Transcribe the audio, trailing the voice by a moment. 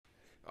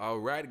All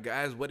right,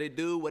 guys, what it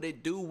do? What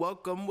it do?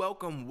 Welcome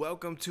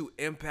to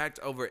Impact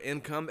Over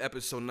Income,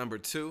 episode number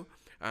 2.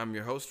 I'm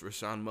your host,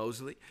 Rashawn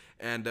Mosley,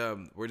 and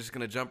we're just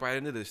gonna jump right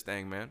into this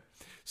thing, man.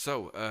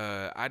 So,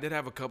 I did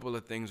have a couple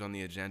of things on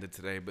the agenda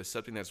today, but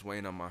something that's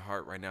weighing on my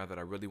heart right now that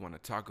I really want to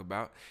talk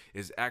about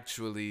is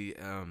actually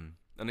an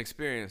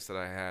experience that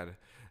I had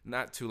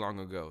not too long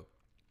ago.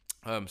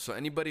 So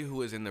anybody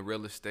who is in the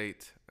real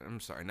estate, I'm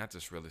sorry, not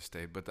just real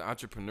estate, but the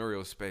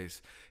entrepreneurial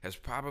space has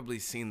probably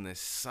seen this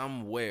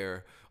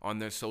somewhere on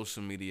their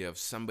social media of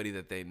somebody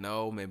that they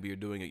know. Maybe you're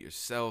doing it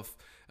yourself,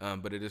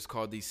 but it is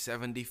called the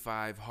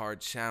 75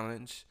 Hard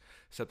Challenge,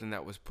 something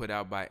that was put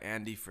out by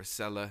Andy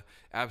Frisella,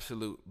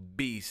 absolute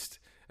beast,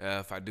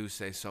 if I do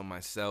say so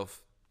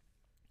myself.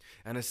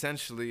 And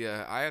essentially,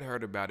 I had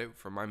heard about it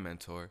from my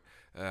mentor.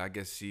 I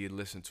guess he had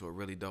listened to a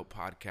really dope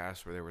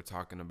podcast where they were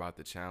talking about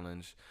the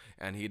challenge,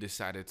 and he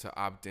decided to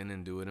opt in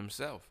and do it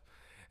himself.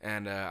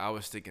 And I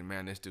was thinking,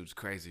 man, this dude's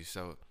crazy.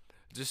 So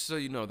just so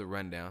you know the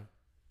rundown,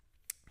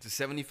 it's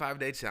a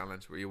 75-day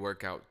challenge where you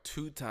work out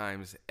 2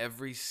 times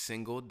every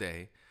single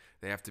day.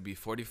 They have to be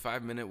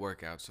 45-minute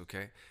workouts,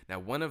 okay? Now,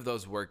 one of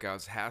those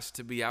workouts has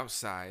to be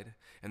outside,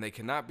 and they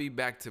cannot be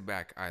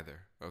back-to-back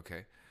either,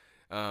 okay?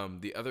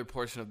 The other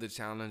portion of the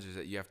challenge is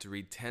that you have to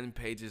read 10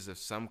 pages of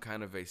some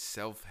kind of a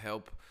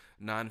self-help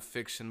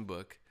nonfiction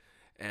book.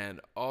 And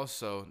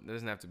also, it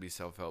doesn't have to be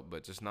self-help,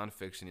 but just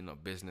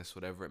nonfiction, business,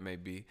 whatever it may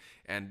be.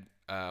 And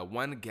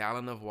 1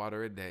 gallon of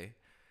water a day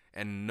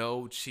and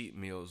no cheat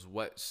meals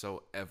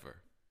whatsoever.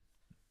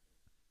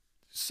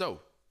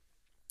 So,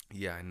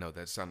 yeah, I know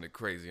that sounded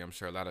crazy. I'm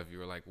sure a lot of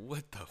you are like,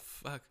 what the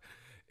fuck?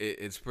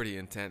 It's pretty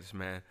intense,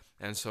 man.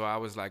 And so I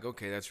was like,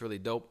 okay, that's really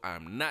dope.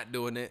 I'm not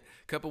doing it.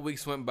 A couple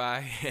weeks went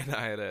by, and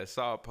I had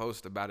saw a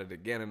post about it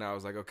again, and I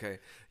was like, okay,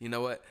 you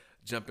know what?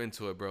 Jump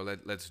into it, bro.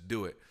 Let's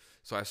do it.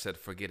 So I said,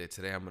 forget it.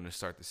 Today I'm going to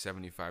start the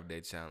 75-day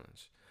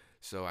challenge.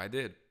 So I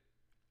did.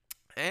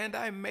 And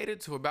I made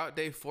it to about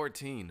day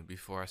 14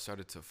 before I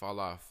started to fall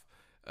off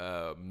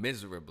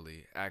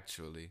miserably,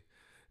 actually.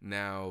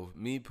 Now,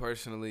 me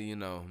personally,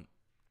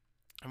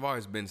 I've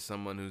always been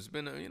someone who's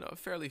been a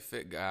fairly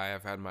fit guy.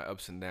 I've had my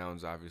ups and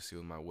downs, obviously,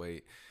 with my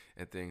weight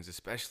and things,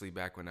 especially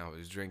back when I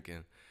was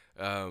drinking.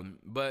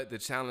 But the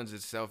challenge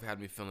itself had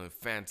me feeling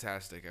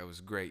fantastic. I was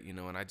great,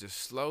 and I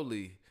just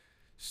slowly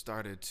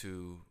started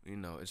to,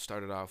 it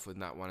started off with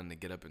not wanting to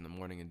get up in the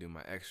morning and do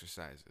my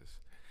exercises.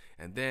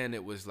 And then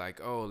it was like,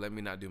 oh, let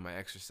me not do my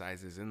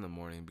exercises in the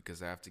morning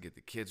because I have to get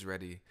the kids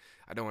ready.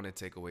 I don't want to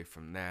take away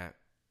from that.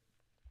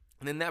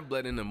 And then that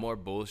bled into more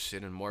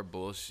bullshit,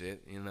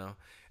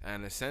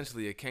 and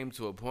essentially it came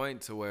to a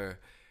point to where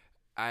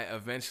I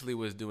eventually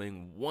was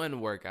doing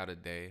 1 workout a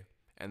day,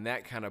 and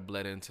that kind of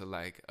bled into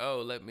like,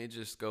 oh, let me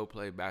just go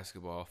play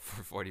basketball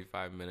for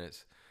 45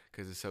 minutes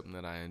because it's something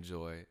that I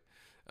enjoy.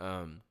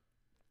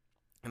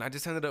 And I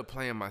just ended up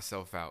playing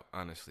myself out,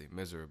 honestly,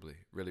 miserably,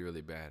 really,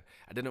 really bad.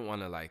 I didn't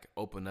want to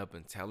open up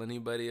and tell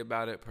anybody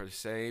about it per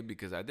se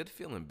because I did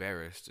feel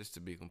embarrassed, just to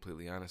be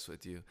completely honest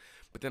with you.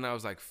 But then I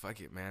was like, fuck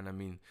it, man. I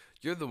mean,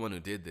 you're the one who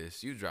did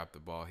this. You dropped the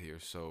ball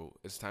here, so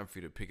it's time for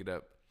you to pick it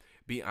up.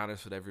 Be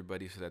honest with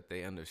everybody so that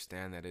they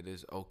understand that it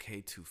is okay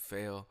to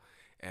fail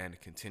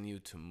and continue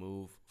to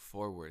move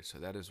forward. So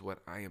that is what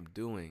I am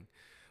doing.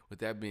 With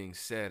that being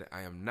said,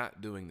 I am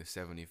not doing the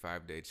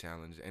 75-day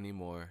challenge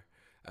anymore.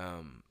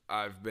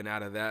 I've been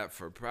out of that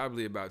for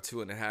probably about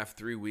 2.5,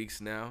 3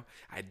 weeks now.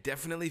 I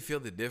definitely feel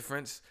the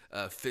difference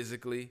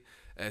physically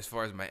as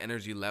far as my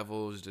energy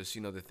levels, just,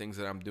 the things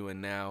that I'm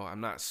doing now.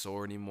 I'm not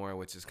sore anymore,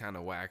 which is kind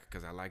of whack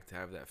because I like to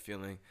have that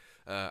feeling.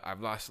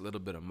 I've lost a little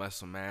bit of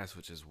muscle mass,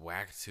 which is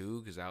whack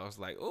too because I was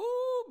like,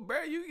 ooh,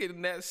 bro, you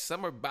getting that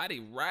summer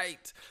body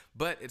right.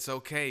 But it's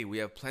okay. We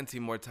have plenty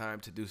more time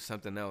to do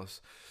something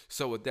else.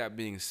 So with that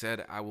being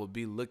said, I will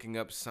be looking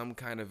up some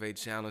kind of a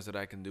challenge that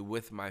I can do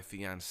with my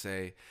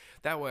fiance.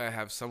 That way I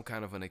have some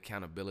kind of an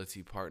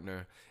accountability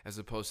partner as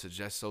opposed to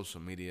just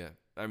social media.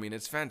 I mean,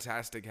 it's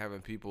fantastic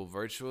having people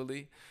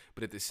virtually,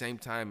 but at the same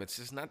time, it's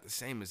just not the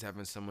same as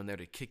having someone there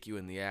to kick you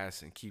in the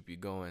ass and keep you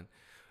going.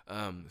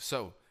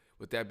 So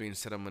with that being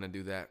said, I'm going to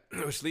do that,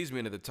 which leads me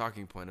into the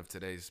talking point of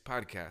today's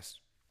podcast,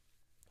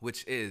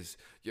 which is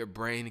your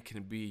brain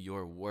can be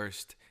your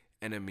worst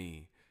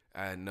enemy.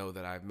 I know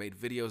that I've made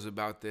videos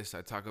about this.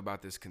 I talk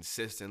about this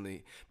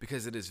consistently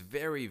because it is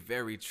very,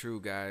 very true,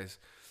 guys.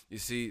 You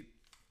see,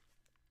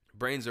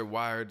 brains are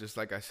wired, just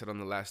like I said on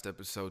the last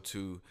episode,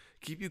 to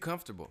keep you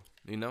comfortable.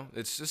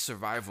 It's just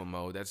survival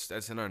mode.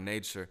 That's in our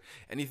nature.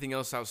 Anything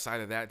else outside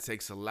of that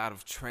takes a lot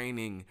of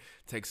training,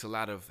 takes a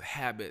lot of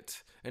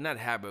habit, and not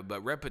habit,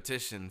 but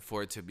repetition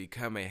for it to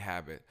become a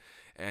habit.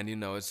 And,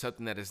 it's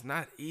something that is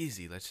not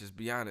easy. Let's just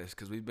be honest,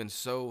 because we've been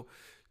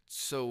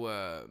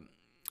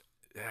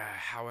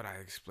how would I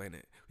explain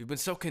it? We've been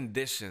so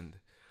conditioned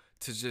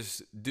to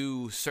just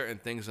do certain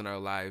things in our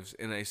lives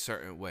in a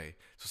certain way.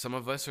 So some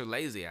of us are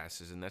lazy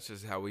asses, and that's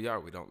just how we are.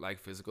 We don't like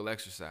physical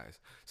exercise.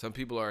 Some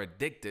people are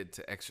addicted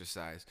to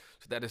exercise.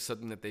 So that is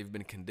something that they've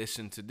been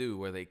conditioned to do,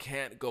 where they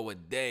can't go a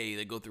day.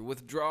 They go through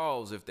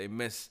withdrawals if they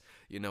miss,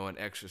 an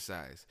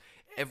exercise.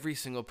 Every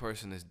single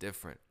person is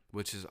different,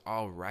 which is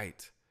all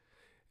right.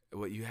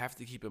 What you have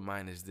to keep in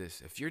mind is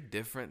this: if you're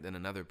different than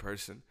another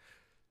person,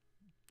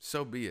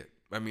 so be it.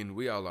 I mean,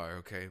 we all are,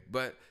 okay?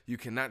 But you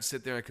cannot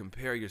sit there and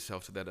compare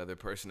yourself to that other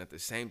person at the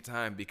same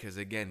time because,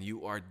 again,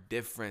 you are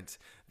different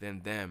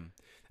than them.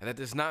 And that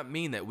does not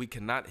mean that we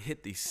cannot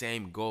hit the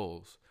same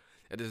goals.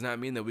 It does not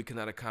mean that we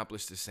cannot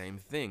accomplish the same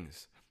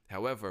things.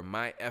 However,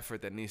 my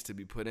effort that needs to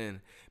be put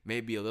in may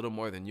be a little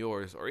more than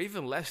yours or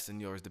even less than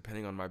yours,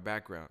 depending on my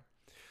background.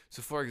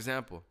 So, for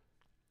example,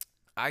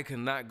 I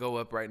cannot go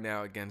up right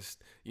now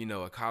against,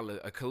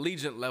 a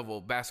collegiate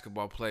level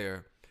basketball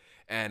player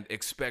and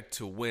expect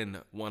to win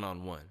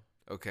one-on-one,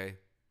 okay?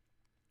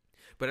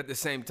 But at the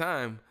same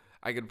time,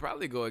 I could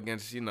probably go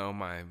against,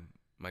 my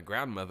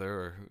grandmother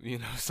or,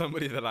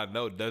 somebody that I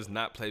know does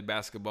not play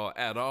basketball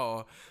at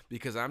all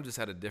because I'm just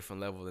at a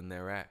different level than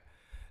they're at.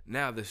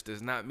 Now, this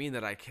does not mean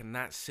that I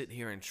cannot sit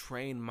here and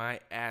train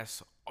my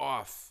ass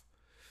off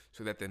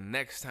so that the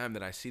next time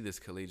that I see this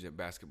collegiate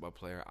basketball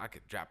player, I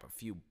could drop a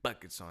few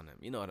buckets on him.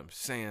 You know what I'm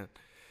saying?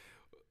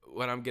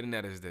 What I'm getting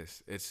at is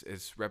this.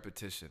 It's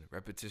repetition.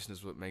 Repetition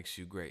is what makes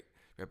you great.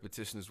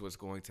 Repetition is what's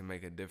going to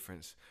make a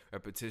difference.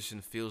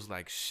 Repetition feels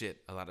like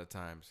shit a lot of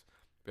times.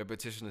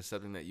 Repetition is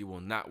something that you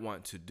will not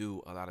want to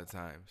do a lot of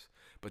times.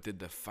 But the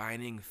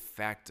defining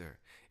factor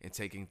in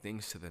taking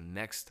things to the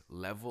next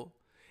level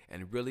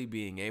and really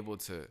being able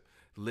to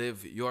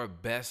live your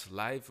best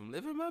life, I'm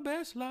living my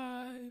best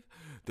life.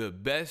 The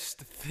best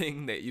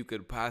thing that you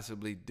could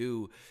possibly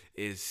do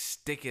is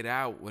stick it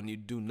out when you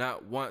do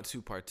not want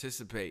to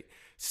participate.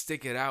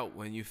 Stick it out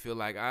when you feel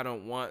like I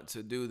don't want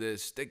to do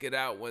this. Stick it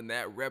out when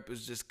that rep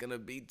is just going to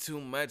be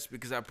too much,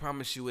 because I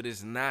promise you it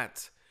is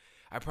not.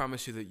 I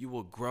promise you that you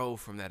will grow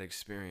from that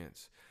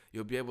experience.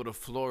 You'll be able to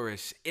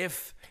flourish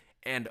if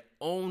and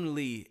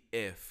only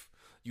if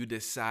you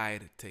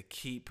decide to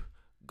keep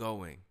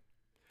going.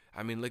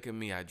 I mean, look at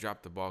me. I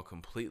dropped the ball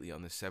completely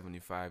on the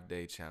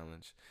 75-day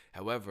challenge.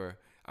 However,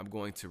 I'm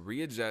going to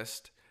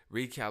readjust,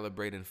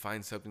 recalibrate, and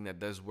find something that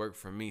does work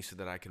for me so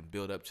that I can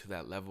build up to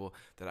that level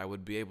that I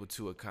would be able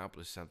to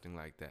accomplish something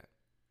like that.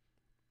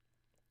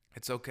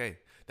 It's okay.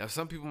 Now,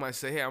 some people might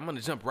say, hey, I'm going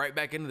to jump right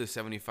back into the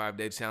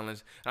 75-day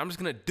challenge, and I'm just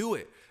going to do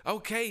it.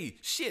 Okay,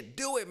 shit,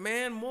 do it,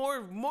 man.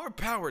 More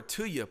power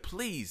to you.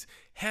 Please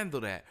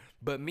handle that.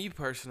 But me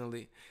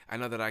personally, I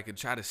know that I could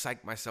try to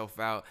psych myself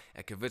out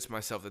and convince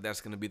myself that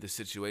that's going to be the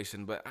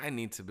situation, but I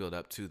need to build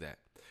up to that,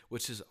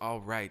 which is all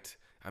right.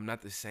 I'm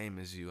not the same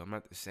as you. I'm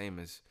not the same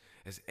as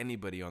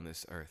anybody on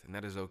this earth, and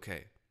that is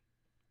okay.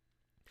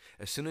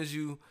 As soon as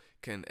you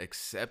can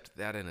accept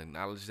that and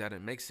acknowledge that,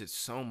 it makes it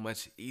so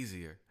much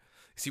easier.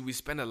 See, we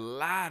spend a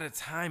lot of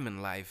time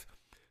in life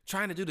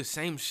trying to do the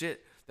same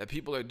shit that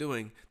people are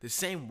doing the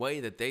same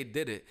way that they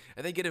did it,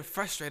 and they get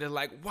frustrated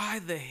like, why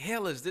the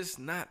hell is this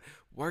not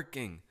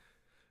working?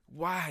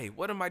 Why?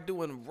 What am I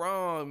doing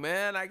wrong,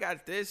 man? I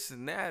got this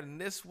and that and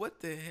this. What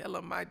the hell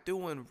am I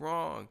doing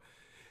wrong?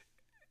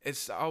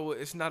 It's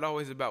not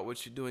always about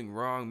what you're doing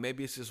wrong.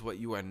 Maybe it's just what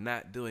you are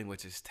not doing,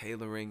 which is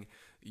tailoring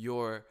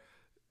your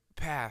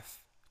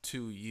path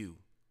to you.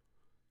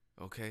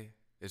 Okay?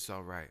 It's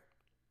all right.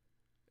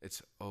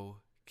 It's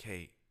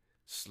okay.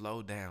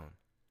 Slow down.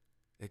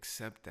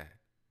 Accept that.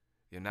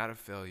 You're not a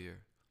failure.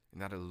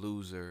 You're not a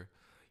loser.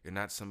 You're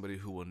not somebody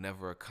who will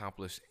never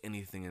accomplish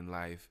anything in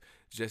life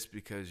just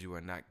because you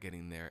are not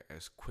getting there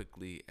as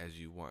quickly as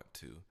you want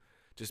to.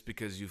 Just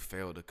because you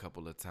failed a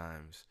couple of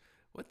times.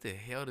 What the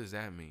hell does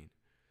that mean?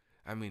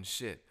 I mean,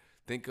 shit.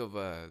 Think of,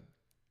 what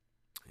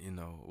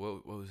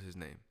was his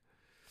name?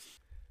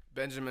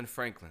 Benjamin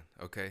Franklin,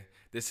 okay?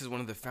 This is one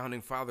of the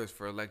founding fathers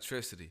for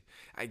electricity.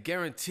 I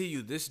guarantee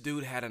you this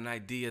dude had an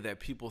idea that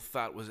people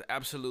thought was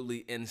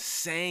absolutely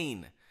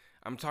insane.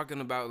 I'm talking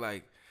about,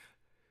 like,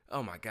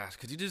 oh my gosh,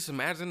 could you just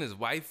imagine his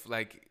wife,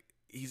 like,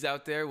 he's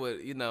out there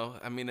with,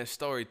 the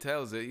story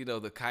tells it,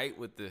 the kite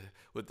with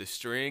the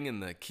string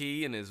and the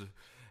key, and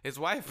his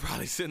wife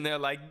probably sitting there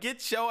like,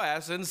 get your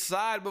ass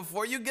inside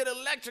before you get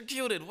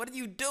electrocuted. What are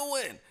you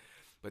doing?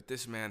 But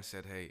this man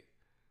said, hey,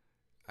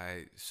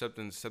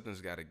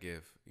 something's got to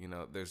give.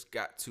 There's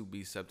got to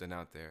be something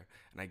out there.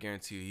 And I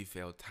guarantee you he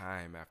failed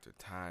time after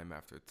time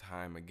after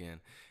time again.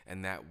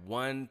 And that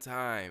one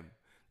time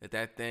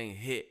that thing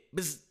hit,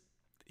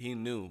 he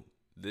knew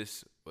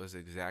this was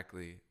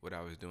exactly what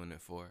I was doing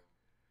it for.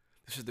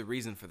 This is the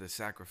reason for the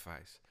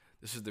sacrifice.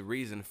 This is the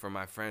reason for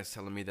my friends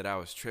telling me that I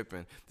was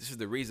tripping. This is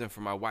the reason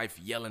for my wife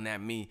yelling at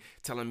me,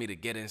 telling me to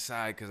get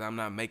inside because I'm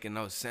not making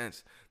no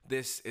sense.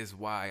 This is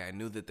why I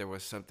knew that there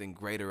was something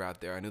greater out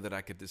there. I knew that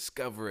I could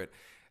discover it,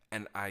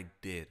 and I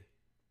did.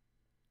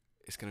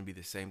 It's going to be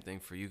the same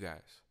thing for you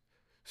guys.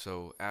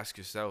 So ask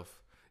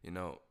yourself,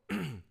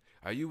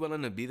 are you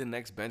willing to be the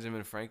next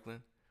Benjamin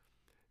Franklin?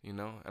 And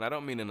I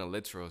don't mean in a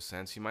literal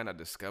sense. You might not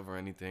discover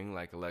anything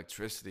like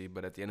electricity,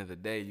 but at the end of the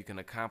day, you can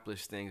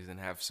accomplish things and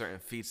have certain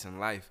feats in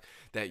life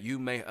that you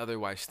may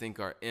otherwise think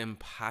are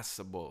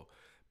impossible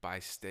by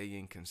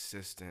staying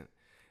consistent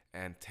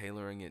and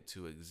tailoring it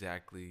to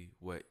exactly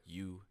what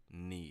you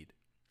need.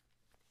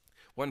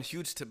 One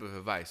huge tip of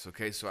advice,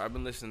 okay? So I've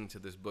been listening to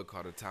this book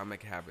called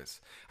Atomic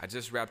Habits. I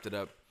just wrapped it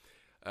up.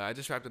 A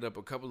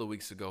couple of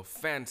weeks ago.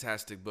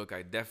 Fantastic book.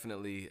 I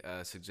definitely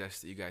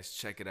suggest that you guys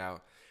check it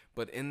out.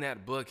 But in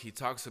that book, he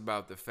talks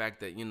about the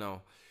fact that,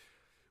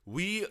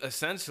 we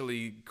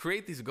essentially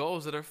create these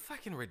goals that are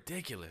fucking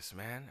ridiculous,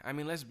 man. I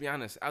mean, let's be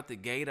honest. Out the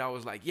gate, I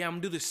was like, yeah, I'm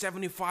gonna do the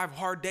 75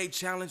 hard day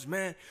challenge,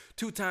 man.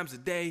 2 times a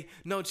day,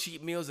 no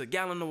cheat meals, a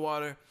gallon of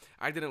water.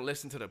 I didn't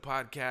listen to the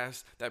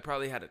podcast that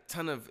probably had a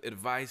ton of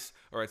advice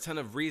or a ton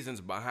of reasons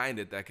behind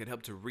it that could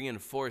help to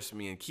reinforce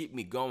me and keep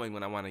me going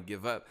when I want to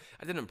give up.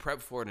 I didn't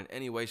prep for it in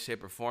any way,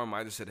 shape, or form.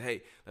 I just said,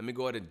 hey, let me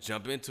go ahead and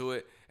jump into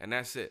it, and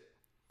that's it.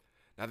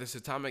 Now, this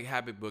Atomic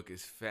Habit book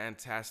is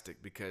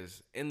fantastic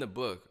because in the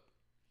book,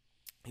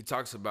 he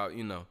talks about,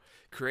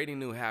 creating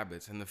new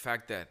habits and the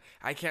fact that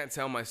I can't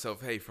tell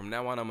myself, hey, from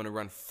now on, I'm going to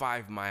run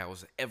 5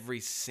 miles every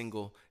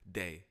single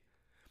day.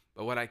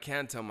 But what I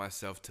can tell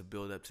myself to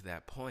build up to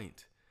that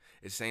point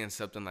is saying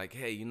something like,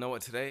 hey, you know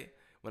what, today,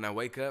 when I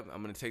wake up,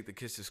 I'm going to take the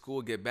kids to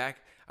school, get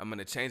back, I'm going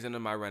to change into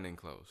my running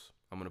clothes.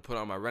 I'm going to put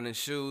on my running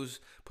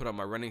shoes, put on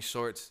my running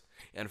shorts,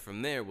 and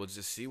from there, we'll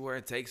just see where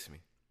it takes me.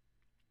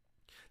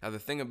 Now, the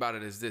thing about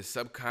it is this,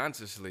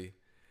 subconsciously,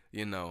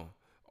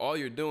 all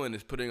you're doing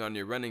is putting on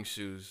your running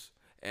shoes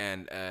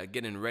and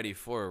getting ready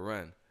for a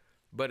run.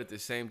 But at the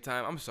same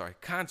time,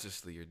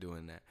 consciously you're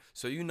doing that.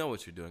 So you know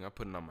what you're doing. I'm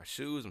putting on my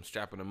shoes, I'm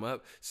strapping them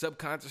up.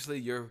 Subconsciously,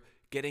 you're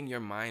getting your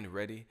mind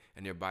ready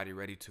and your body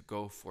ready to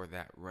go for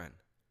that run.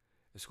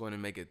 It's going to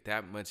make it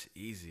that much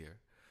easier.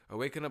 Or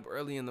waking up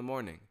early in the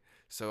morning.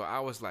 So I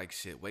was like,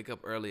 shit, wake up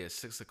early at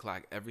 6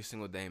 o'clock every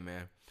single day,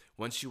 man.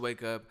 Once you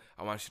wake up,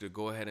 I want you to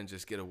go ahead and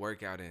just get a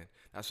workout in.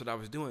 That's what I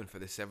was doing for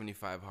the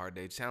 75 hard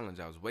day challenge.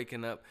 I was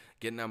waking up,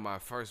 getting on my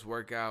first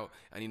workout,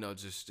 and,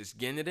 just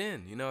getting it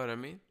in. You know what I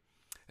mean?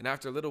 And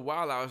after a little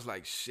while, I was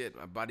like, shit,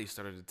 my body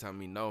started to tell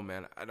me, no,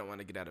 man, I don't want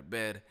to get out of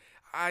bed.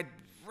 I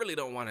really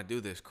don't want to do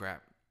this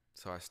crap.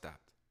 So I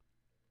stopped.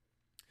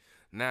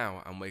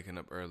 Now I'm waking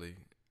up early,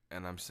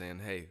 and I'm saying,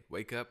 hey,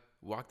 wake up,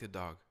 walk the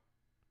dog,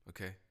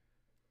 okay?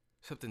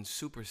 Something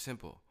super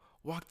simple.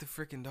 Walk the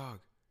freaking dog.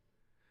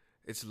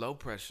 It's low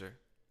pressure.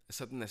 It's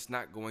something that's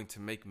not going to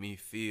make me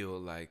feel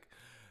like,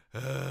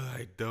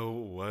 I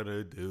don't want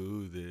to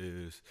do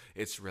this.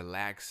 It's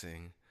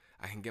relaxing.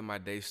 I can get my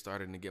day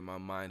started and get my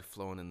mind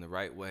flowing in the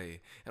right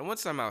way. And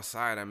once I'm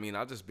outside,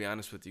 I'll just be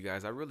honest with you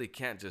guys, I really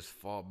can't just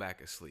fall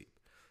back asleep,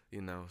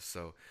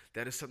 So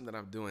that is something that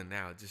I'm doing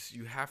now. Just,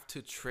 you have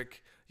to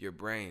trick your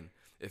brain.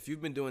 If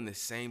you've been doing the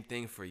same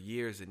thing for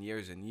years and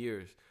years and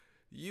years,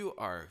 you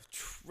are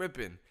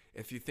tripping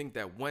if you think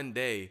that one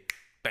day,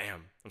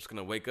 bam, I'm just going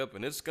to wake up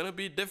and it's going to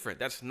be different.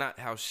 That's not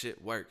how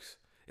shit works.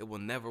 It will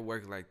never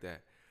work like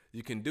that.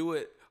 You can do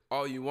it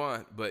all you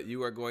want, but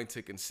you are going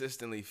to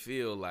consistently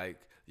feel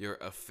like you're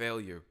a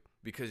failure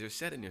because you're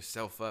setting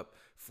yourself up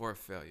for a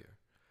failure.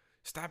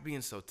 Stop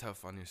being so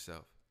tough on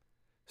yourself.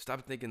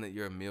 Stop thinking that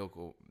you're a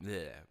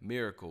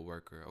miracle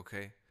worker,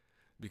 okay?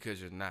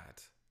 Because you're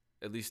not.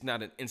 At least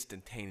not an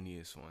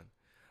instantaneous one.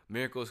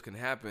 Miracles can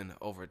happen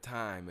over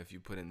time if you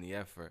put in the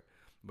effort.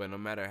 But no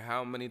matter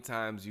how many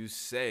times you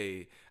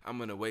say, I'm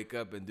going to wake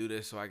up and do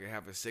this so I can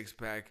have a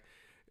 6-pack,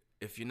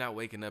 if you're not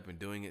waking up and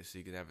doing it so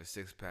you can have a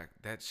 6-pack,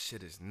 that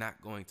shit is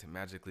not going to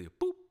magically,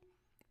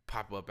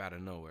 pop up out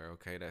of nowhere,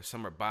 okay? That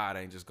summer bod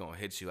ain't just going to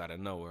hit you out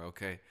of nowhere,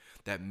 okay?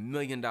 That $1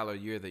 million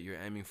year that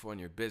you're aiming for in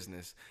your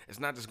business, it's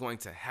not just going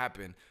to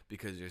happen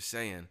because you're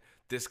saying,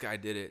 this guy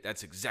did it,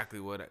 that's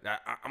exactly what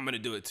I'm going to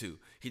do it too.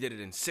 He did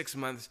it in 6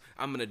 months,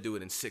 I'm going to do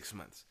it in 6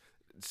 months.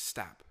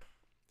 Stop.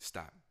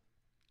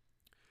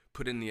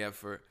 Put in the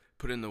effort,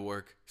 put in the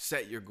work,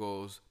 set your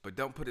goals, but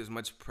don't put as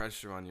much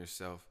pressure on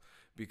yourself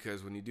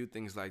because when you do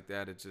things like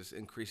that, it just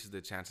increases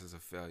the chances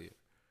of failure.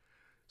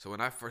 So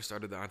when I first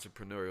started the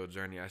entrepreneurial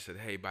journey, I said,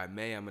 hey, by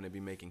May, I'm going to be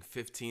making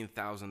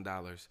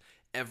 $15,000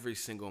 every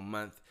single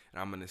month,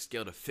 and I'm going to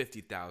scale to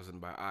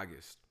 $50,000 by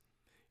August.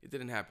 It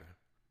didn't happen.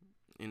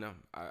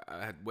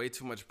 I had way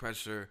too much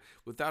pressure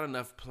without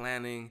enough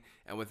planning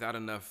and without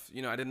enough,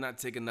 I did not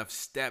take enough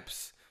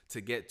steps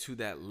to get to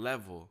that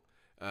level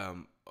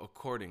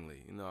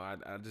accordingly.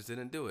 I just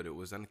didn't do it. It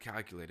was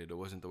uncalculated. It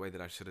wasn't the way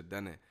that I should have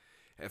done it.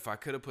 If I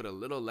could have put a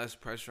little less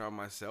pressure on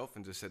myself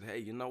and just said, hey,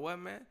 you know what,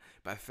 man?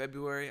 By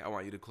February, I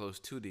want you to close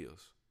 2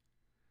 deals.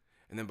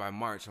 And then by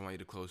March, I want you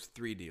to close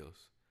 3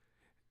 deals.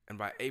 And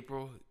by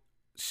April,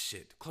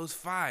 close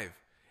 5.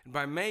 And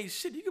by May,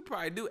 you could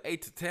probably do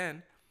 8 to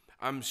 10.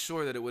 I'm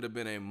sure that it would have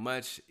been a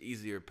much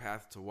easier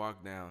path to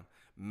walk down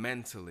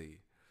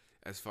mentally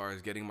as far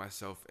as getting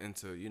myself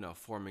into,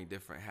 forming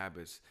different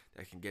habits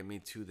that can get me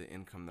to the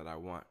income that I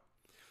want.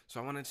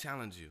 So I want to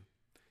challenge you.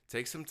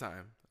 Take some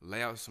time,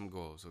 lay out some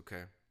goals,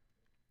 okay?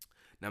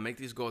 Now make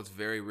these goals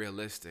very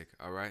realistic,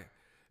 all right?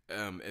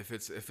 If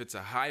it's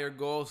a higher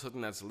goal, something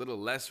that's a little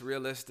less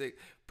realistic,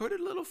 put it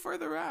a little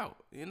further out.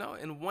 In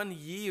 1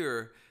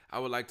 year, I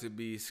would like to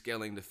be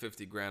scaling to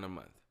 50 grand a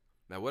month.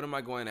 Now, what am I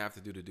going to have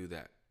to do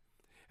that?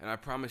 And I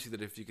promise you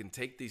that if you can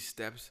take these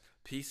steps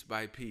piece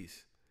by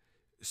piece,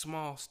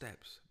 Small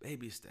steps,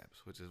 baby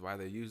steps, which is why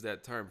they use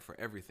that term for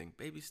everything.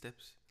 Baby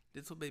steps,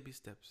 little baby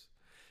steps.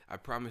 I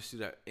promise you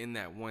that in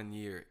that 1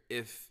 year,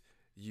 if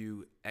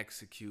you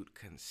execute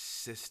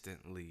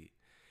consistently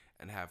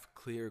and have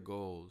clear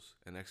goals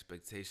and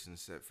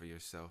expectations set for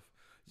yourself,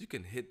 you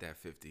can hit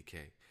that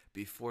 50K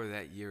before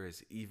that year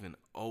is even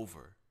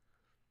over.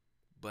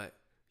 But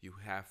you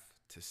have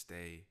to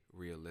stay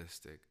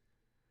realistic.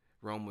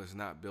 Rome was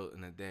not built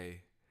in a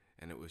day,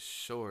 and it was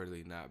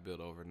surely not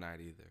built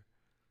overnight either.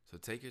 So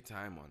take your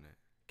time on it.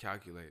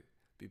 Calculate.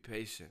 Be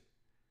patient.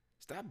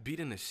 Stop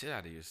beating the shit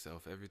out of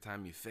yourself every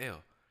time you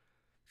fail.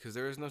 Because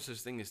there is no such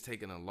thing as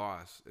taking a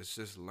loss. It's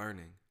just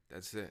learning.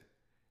 That's it.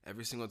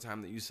 Every single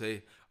time that you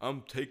say,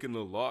 I'm taking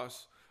a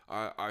loss,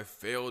 I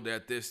failed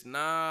at this.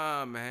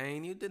 Nah,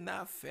 man, you did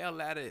not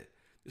fail at it.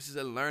 This is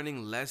a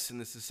learning lesson.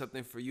 This is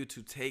something for you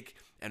to take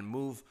and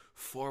move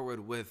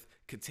forward with.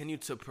 Continue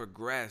to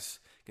progress.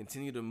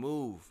 Continue to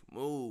move.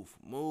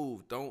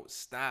 Don't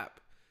stop.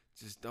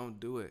 Just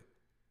don't do it.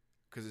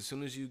 Because as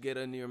soon as you get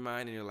into your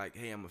mind and you're like,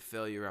 hey, I'm a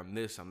failure, I'm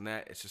this, I'm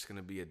that, it's just going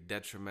to be a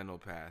detrimental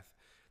path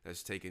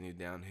that's taking you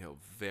downhill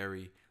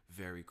very,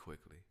 very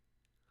quickly.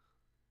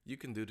 You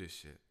can do this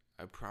shit.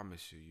 I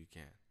promise you, you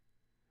can.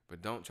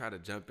 But don't try to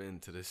jump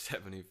into the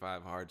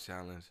 75 hard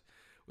challenge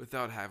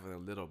without having a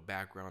little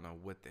background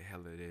on what the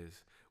hell it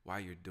is, why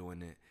you're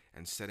doing it,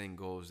 and setting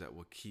goals that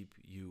will keep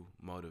you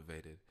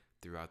motivated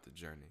throughout the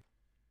journey.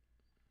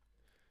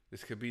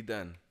 This could be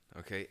done,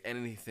 okay?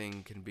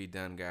 Anything can be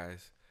done,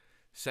 guys.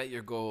 Set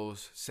your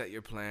goals, set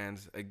your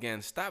plans.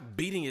 Again, stop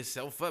beating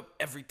yourself up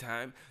every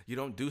time you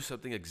don't do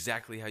something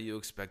exactly how you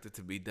expect it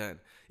to be done.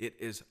 It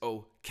is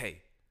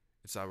okay.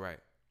 It's all right.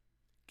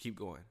 Keep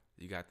going.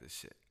 You got this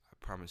shit. I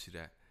promise you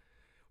that.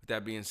 With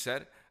that being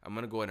said, I'm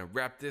going to go ahead and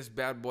wrap this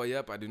bad boy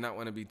up. I do not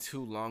want to be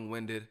too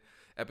long-winded.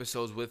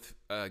 Episodes with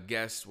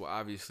guests will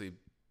obviously,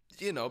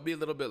 be a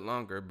little bit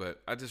longer,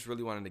 but I just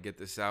really wanted to get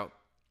this out,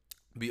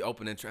 be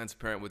open and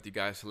transparent with you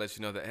guys to let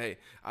you know that, hey,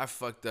 I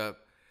fucked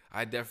up.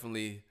 I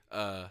definitely,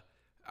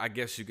 I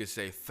guess you could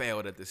say,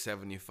 failed at the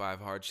 75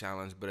 hard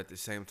challenge, but at the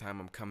same time,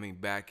 I'm coming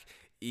back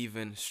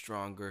even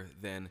stronger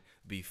than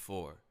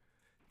before.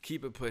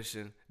 Keep it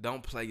pushing.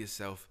 Don't play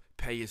yourself.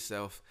 Pay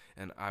yourself,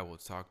 and I will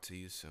talk to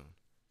you soon.